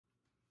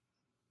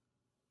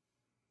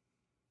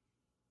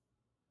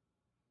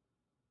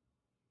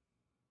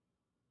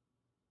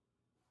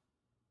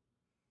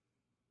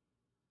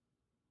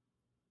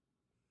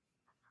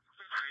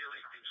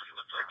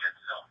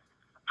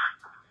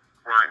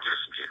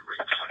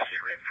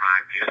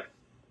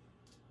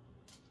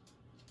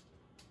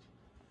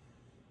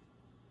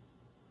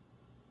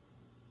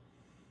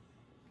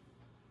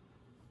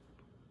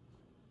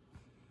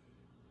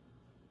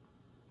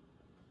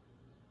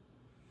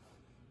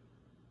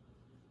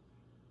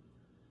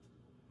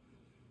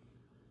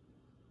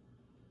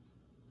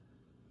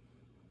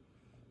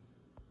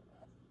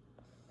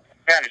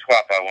County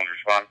Squad 51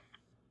 respond.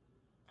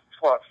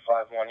 Squad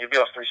 51,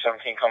 UBS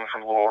 317 coming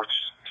from Lord's.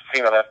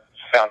 Female that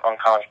found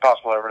unconscious,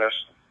 possible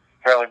overdose.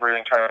 Barely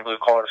breathing, turning blue,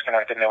 caller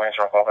disconnected, no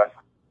answer on callback.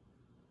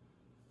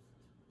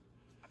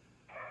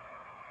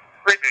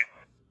 Repeat.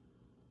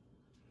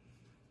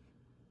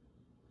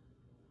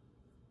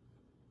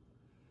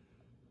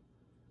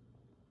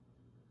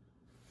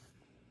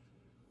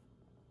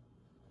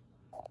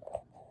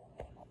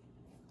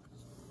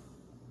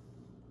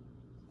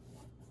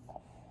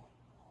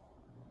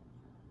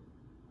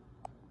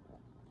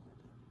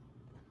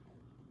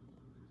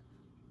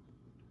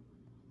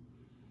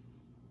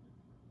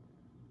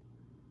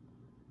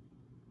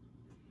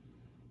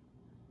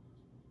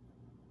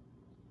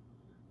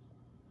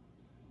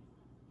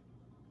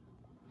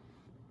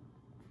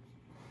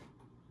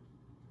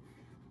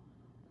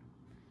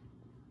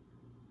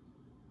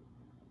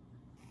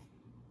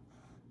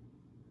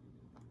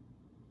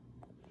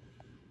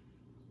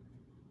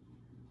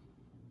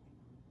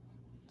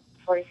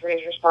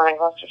 Is responding,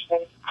 Gloucester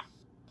State.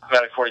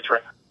 Medic 43.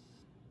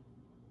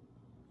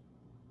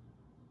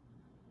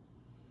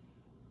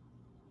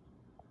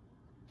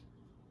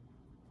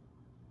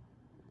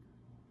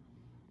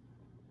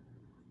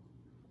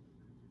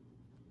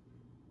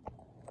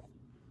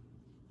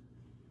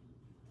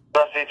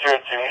 BLC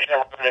 202, Houston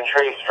Road and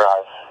Trace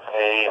Drive,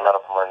 a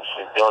medical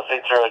emergency. BLC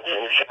 202,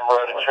 Houston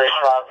Road and Trace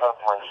Drive,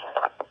 medical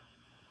emergency.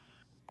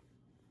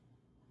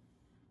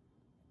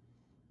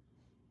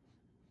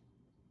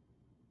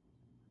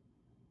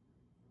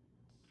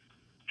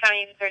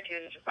 County 32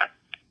 is responding.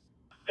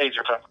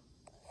 802.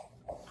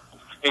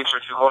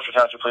 802, Gloucester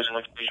Township, please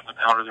investigation with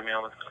the elderly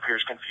male that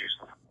appears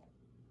confused.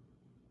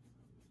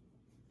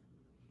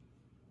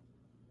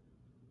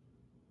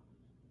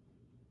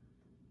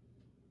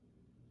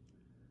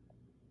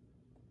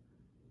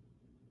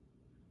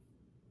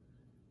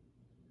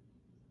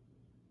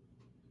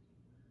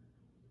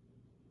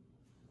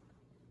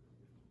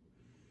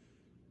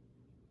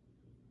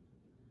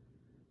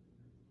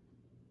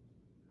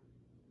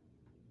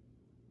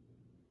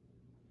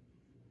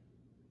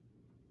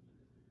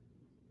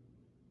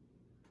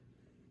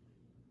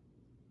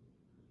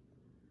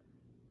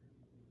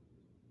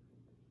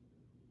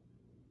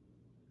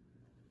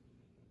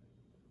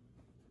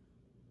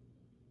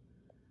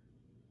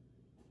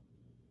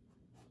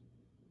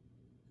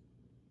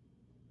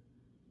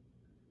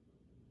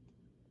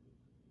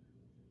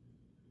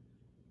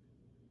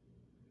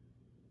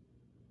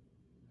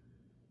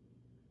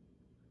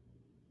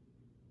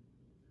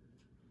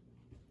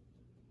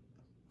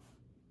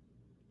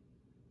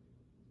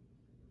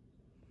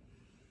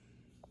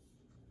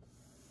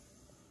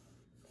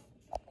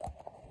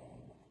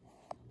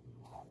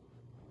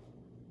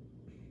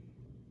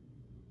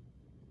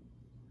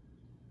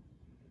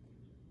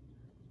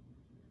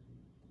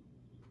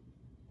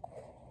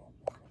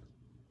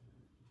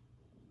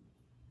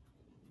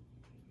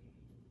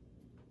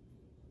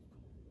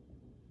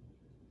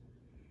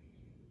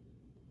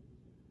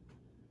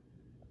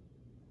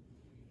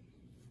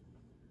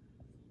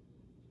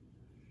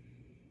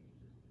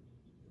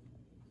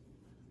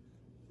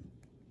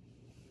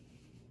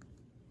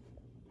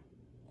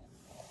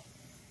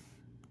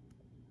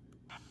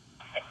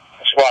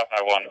 Squad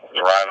 51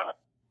 arriving.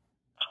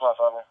 Squad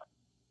 51.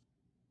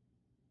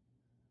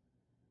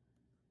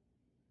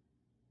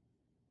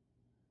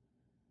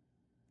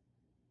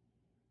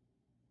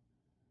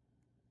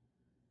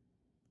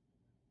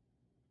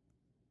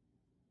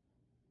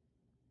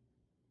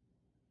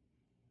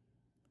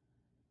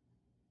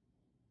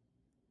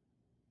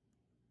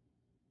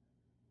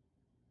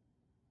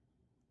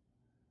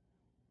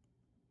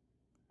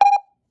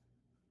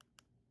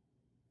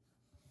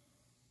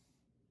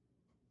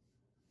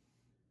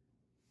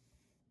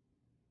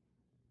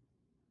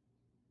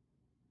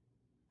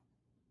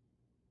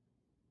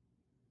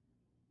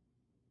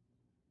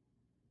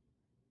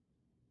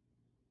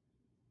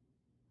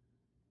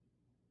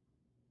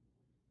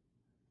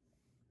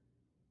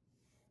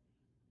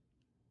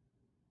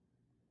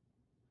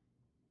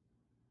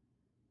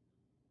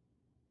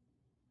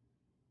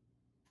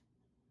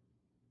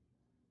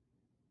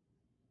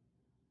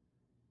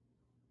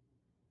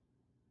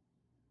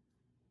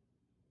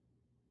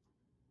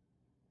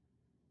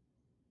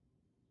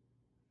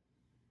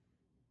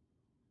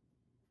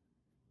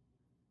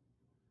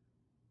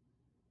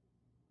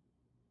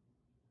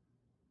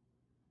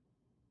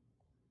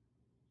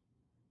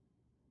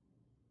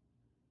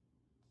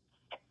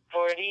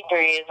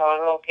 Is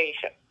on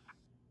location.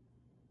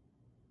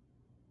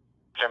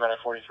 Okay, Medic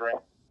 43.